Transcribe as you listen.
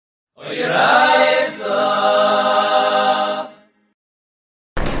Daf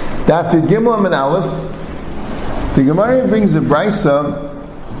Gimel and Aleph. The Gemara brings a brisa.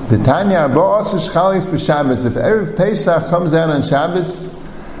 The Tanya Arba Asr Shchalis b'Shabbos. If Erev Pesach comes out on Shabbos,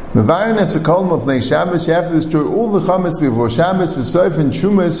 Mevarenes Akol Mofnei Shabbos, you have to destroy all the chametz before Shabbos. V'soif and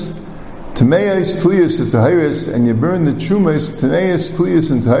Chumas, Tameis, Tliyas, and Tahiris, and you burn the Chumas, Tameis,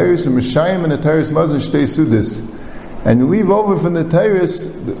 Tliyas, and Tahiris, and Meshayim and the Tahiris Mazon Shtei Sudis. And you leave over from the Tahiris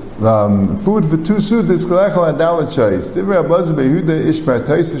food for 2 Sudis, Kalechal Adalat Shais. Divra Abaz Behuda Ishbar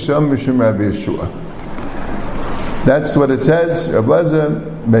Tais Hashem Mishum Rabbi Yeshua. That's what it says. Ablaza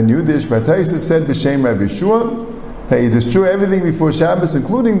Ben Yudish Bartaisa said b'Shem Rabbi Yeshua that you destroy everything before Shabbos,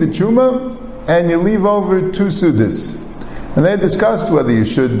 including the Truma, and you leave over 2 Sudis. And they discussed whether you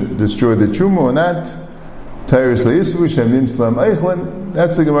should destroy the Truma or not. Tairis le'isvu shemim slam eichlin.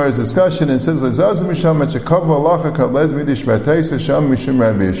 That's the Gemara's discussion. And says le'zaz misham achakav alacha kablez midish Bartaisa sham mishum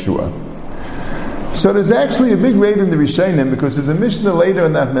Rabbi Yeshua. So there's actually a big raid in the Rishonim because there's a Mishnah later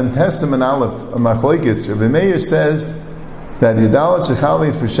in that Memtesim and Aleph of Machlokes. Rabbi Meir says that Yedalat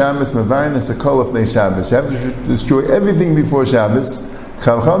Shechalis b'Shabbos Mevarenes Akol Lefnei Shabbos. You have to destroy everything before Shabbos.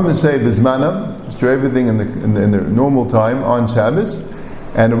 Chavcham say Bizmanam, destroy everything in the normal time on Shabbos.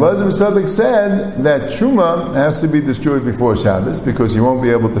 And Rabbi Tzadok said that Truma has to be destroyed before Shabbos because you won't be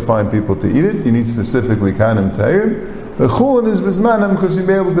able to find people to eat it. You need specifically Kanim Ta'ir. The Chulin is Bizmanam because you'll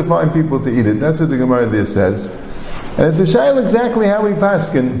be able to find people to eat it. That's what the Gemara there says. And it's a shayla exactly how we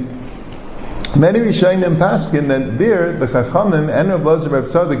paskin. Many Rishonim paskin that there, the Chachamim and Rabbi Elazar Reb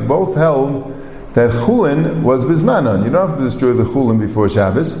Tzadok both held that Chulin was Bizmanan. You don't have to destroy the Chulin before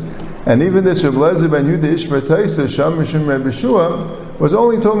Shabbos. And even this Rabbi Elazar ben Yehuda Ishbar Taisa Sham Mishum Rabbi Yeshua was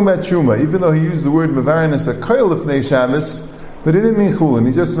only talking about Truma, even though he used the word Mevarenes Akol Lefnei Shabbos, but he didn't mean Chulin,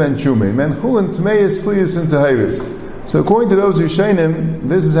 he just meant Truma. He meant Chulin, Tmeis, Tliyas, and Tahiris. So according to those Rishonim,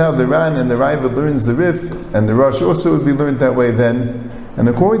 this is how the Ran and the Raiva learns the Rif, and the Rosh also would be learned that way then. And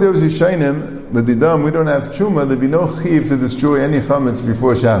according to those Rishonim, the Didam, we don't have Truma, there'd be no Chiv to destroy any chametz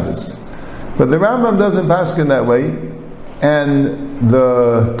before Shabbos. But the Rambam doesn't paskin that way, and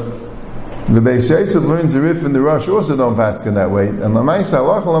the Beis Yosef learns the Rif and the Rosh also don't paskin that way. And Lamaisa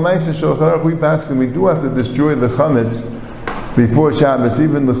Halach, Lamaisa Shulchan Aruch, we paskin, we do have to destroy the chametz before Shabbos,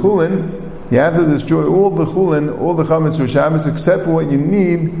 even the Chulin. You have to destroy all the chulin, all the chametz for Shabbos, except for what you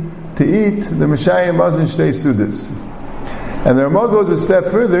need to eat, the Meshayim Mazon Shtei Sudis. And the Ramah goes a step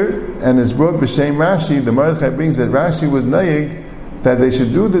further, and is brought b'Shem Rashi. The Mordechai brings that Rashi was nayig that they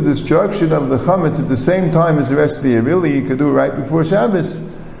should do the destruction of the chametz at the same time as the rest of the year. Really, you could do it right before Shabbos.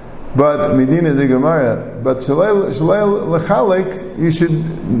 But Medina de Gemara, but Shalei Lechalek, you should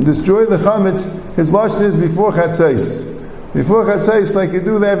destroy the chametz. His lashon is before Chatzos. Before Chatzos, like you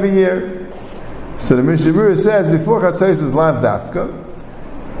do every year. So the Mishnah Berurah says before Chatzos is lav dafka,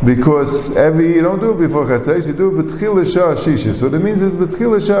 because you don't do it before Chatzos, you do it b'tchila shah shisha. So what it means is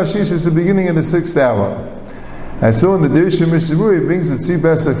b'tchila shah shisha is the beginning of the 6th hour. I saw in the Dirsha Mishnah Berurah, it brings the Tzvi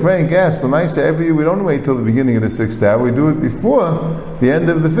Pesach Frank asked, Lamaisa, every year we don't wait till the beginning of the 6th hour, we do it before the end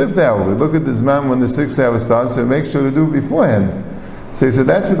of the 5th hour. We look at this man when the 6th hour starts, so make sure to do it beforehand. So he said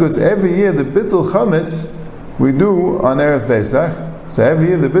that's because every year the bittul chametz we do on Erev Pesach. So every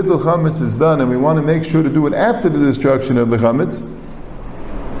year the bittul chametz is done, and we want to make sure to do it after the destruction of the chametz.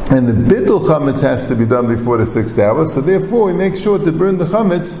 And the bittul chametz has to be done before the 6th hour. So therefore, we make sure to burn the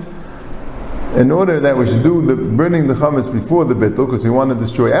chametz in order that we should do the burning the chametz before the bittul, because we want to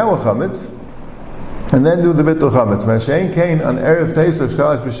destroy our chametz, and then do the bittul chametz. Mashayin kain on Erev Pesach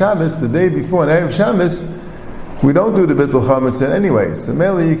Shabbos b'Shabbos, the day before on Erev Shabbos, we don't do the bittul chametz anyway. So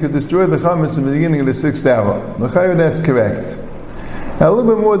mainly you could destroy the chametz in the beginning of the 6th hour. L'chayr, that's correct. Now a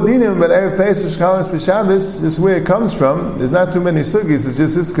little bit more dinim about Erev Pesach Shabbos b'Shabbos, just where it comes from. There's not too many sugis. It's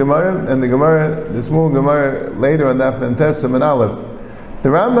just this Gemara and the Gemara, the small Gemara later on that Memtesim and Aleph. The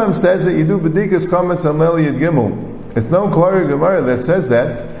Rambam says that you do b'dikas chametz on Leil Yud Gimel. It's no Klari Gemara that says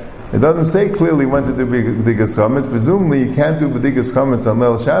that. It doesn't say clearly when to do b'dikas chametz. Presumably you can't do b'dikas chametz on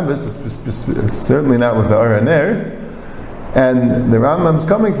Leil Shabbos. It's certainly not with the Aron Ner. And the Rambam's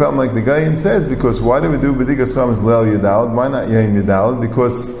coming from, like the Gaon says, because why do we do b'dikas chametz Leil Yudalad? Why not Yom Yudalad?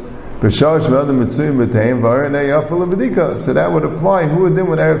 Because b'shar shme'adam mitzuyim b'teim v'Aron Ner yafal b'dika. So that would apply. Who would do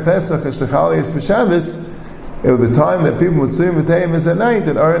when Erev Pesach Shechalias b'Shabbos? The time that people would swim b'teim is at night,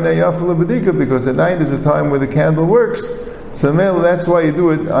 and Aron Ner yafal b'dika, because at night is a time where the candle works. So that's why you do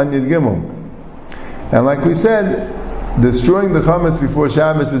it on Yud Gimel. And like we said, destroying the chametz before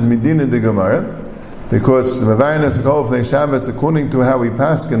Shabbos is Medina de Gemara, because Mevarenes Akol Lefnei Shabbos, according to how we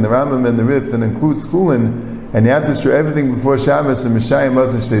paskin the Rambam and the Rif, that includes Chulin, and you have to destroy everything before Shabbos and Meshayim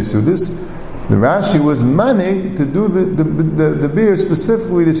Mazon Shtei Sudis. The Rashi was mani to do the beer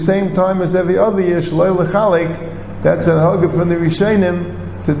specifically the same time as every other year, Shaloi L'Chalek. That's a hagah from the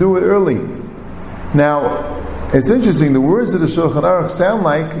Rishonim to do it early. Now, it's interesting, the words of the Shulchan Aruch sound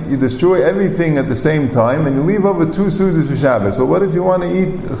like you destroy everything at the same time and you leave over 2 sudas for Shabbos. So what if you want to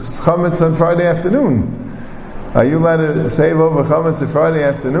eat chametz on Friday afternoon? Are you allowed to save over chametz on Friday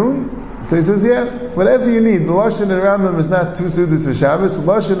afternoon? So he says, yeah, whatever you need. The Lashon and Rambam is not 2 sudas for Shabbos. The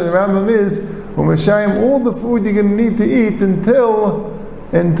Lashon and Rambam is, Umashayim, all the food you're going to need to eat until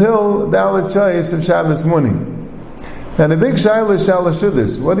Dalet Shayis of Shabbos morning. Now the big shaila is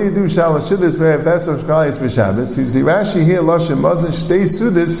Shalashudis. What do you do Shalashudis where Pesach Chalayis b'Shabbos? You see Rashi here, Lashon Mazon Shtei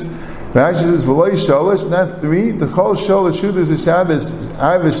Sudis. Rashi says V'loi Shalosh, not 3. The Chol Shalosh Sudis of Shabbos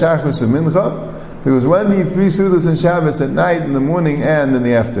Arv Shachris and Mincha. Because when do you eat 3 Sudis on Shabbos at night, in the morning, and in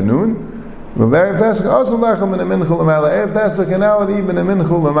the afternoon? V'ver Pesach also lachem in a Mincha l'mayla. Erev Pesach and out even a Mincha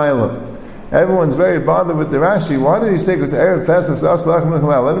l'mayla. Everyone's very bothered with the Rashi. Why did he say because Erev Pesach is also lachem in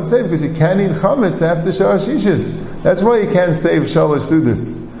l'mayla? Let him say because you can't eat chametz after Shah Shishis. That's why you can't save Shalosh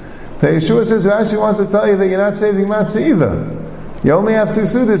Sudas. The Yeshua says Rashi wants to tell you that you're not saving matzah either. You only have 2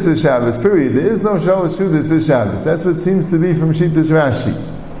 Sudas as Shabbos, period. There is no Shalosh Sudas as Shabbos. That's what seems to be from Shittas Rashi.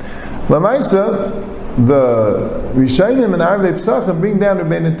 Lamaisa, the Rishonim and Arvei Pesachim bring down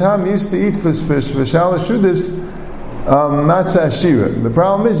Rebbeinu Tam used to eat for Shalosh Sudas matzah ashira. The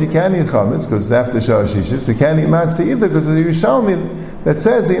problem is you can't eat chametz because it's after Shah Shishis. You can't eat matzah either because of the Yerushalmi that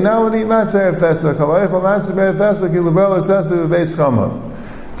says that you're not allowed to eat matzah erev Pesach.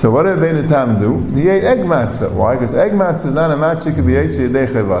 So what did Rebbeinu Tam do? He ate egg matzah. Why? Because egg matzah is not a matzah could be Yetzi Yedei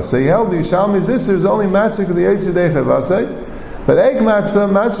Chevasei. He held the Yerushalmi's this is only matzah could be Yetzi Yedei Chevasei. But egg matzah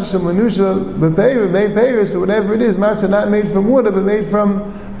shem lenusha b'peiros, made peiros, or whatever it is, matzah not made from water but made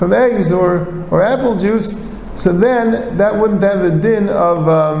from eggs or apple juice. So then that wouldn't have a din of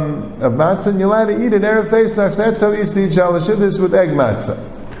matzah, and you're allowed to eat it erev Pesach. That's how we used to eat Shalashudis with egg matzah.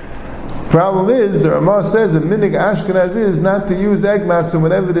 Problem is, the Ramah says that minig Ashkenaz is not to use egg matzah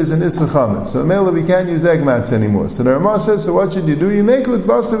whenever there's an Issa Chametz. So Mela, we can't use egg matzah anymore. So the Ramah says, so what should you do? You make it with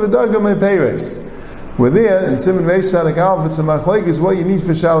basa v'dagam and peiros. We're there, in Simon Reish Sadik Alf, it's a machlek is what you need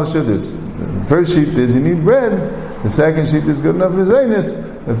for Shalashudis. The first sheet is you need bread. The second sheet is good enough for Zaynis.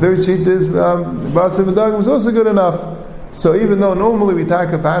 The third sheet is Basa V'dagam is also good enough. So even though normally we take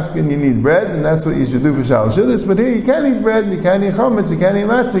a paskin, you need bread, and that's what you should do for Shalosh Sudis, but here you can't eat bread, you can't eat chametz, you can't eat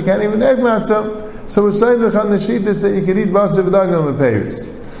matzah, you can't even egg matzah. So we're saying on the shita that you can eat Basa V'dagam and peiros.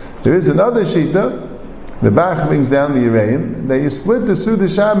 There is another shita, the Bach brings down the Yereim, that you split the Suda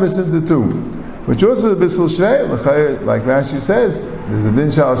Shabbos into 2. Which also is a Bissel Shrei, like Rashi says, there's a din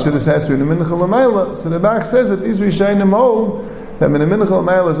Shalosh Sudis has to be in the Mincha L'mayla. So the Bach says that these Rishonim hold that in the Mincha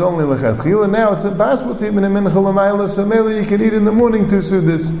L'mayla is only L'chatchila. Now it's impossible to eat in the Mincha L'mayla, so maybe you can eat in the morning 2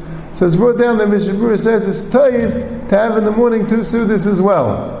 Sudas. So it's brought down that Mishnah Berurah says it's toiv to have in the morning 2 Sudas as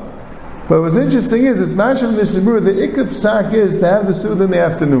well. But what's interesting is, it's Mashav in the Mishnah Berurah, the Ikab Psak is to have the Suda in the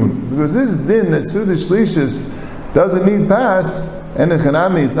afternoon. Because this din that Suda Shlishis doesn't need pas, and the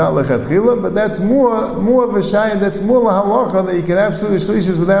Chanami it's not L'chatchila, but that's more of a shay, that's more lahalacha that you can have Suda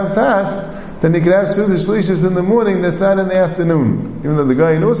Shlishis without pas, then you can have Suda Shlishis in the morning that's not in the afternoon. Even though the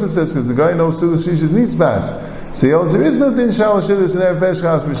guy also says, because the guy knows Suda Shlishis needs pas. So he holds there is no din Shalosh Sudis in Erev Pesach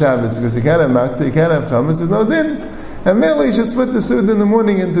B'Shabbos, because you can't have matzah, you can't have chametz, there's no din. And merely you should split the Suda in the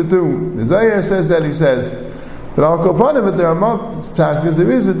morning into 2. The Zohar says that, he says, but I'll go upon it, but there are more passages,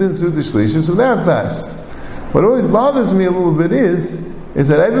 there is a din Suda Shlishis without pas. What always bothers me a little bit is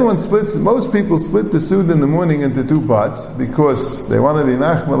that everyone most people split the Suda in the morning into 2 parts, because they want to be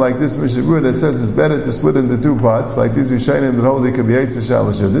machma like this Mishnah Berurah that says it's better to split into 2 parts, like these Rishonim that hold it could be Eitzer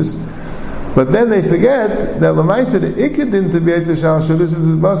Shalosh Sudis. But then they forget that Lamaisa, the Ikadin to be Eitzer Shalosh Sudis is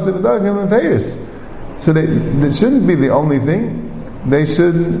with Basa V'dagam and peiros. So they shouldn't be the only thing. They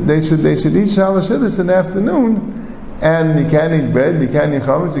should eat Shalosh Sudis in the afternoon. And you can't eat bread, you can't eat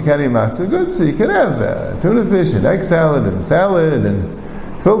chametz, you can't eat matzah. Good, so you can have tuna fish and egg salad and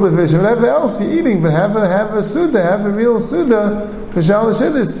filter fish and whatever else you're eating, but have a Suda, have a real Suda for Shalosh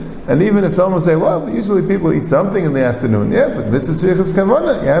Sudis. And even if someone say, well, usually people eat something in the afternoon. Yeah, but mitzvah svichas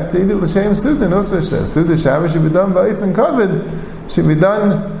kavana, you have to eat it l'shem Suda. No such thing. Suda Shabbos should be done by Ifan Kavod. Should be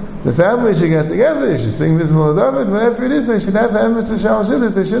done. The family should get together, they should sing Mizmor David, whatever it is, they should have Emes Shalosh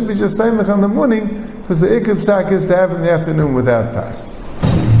Sudis. They shouldn't be just saying in the morning, because the Ikab Psak is to have in the afternoon without pas.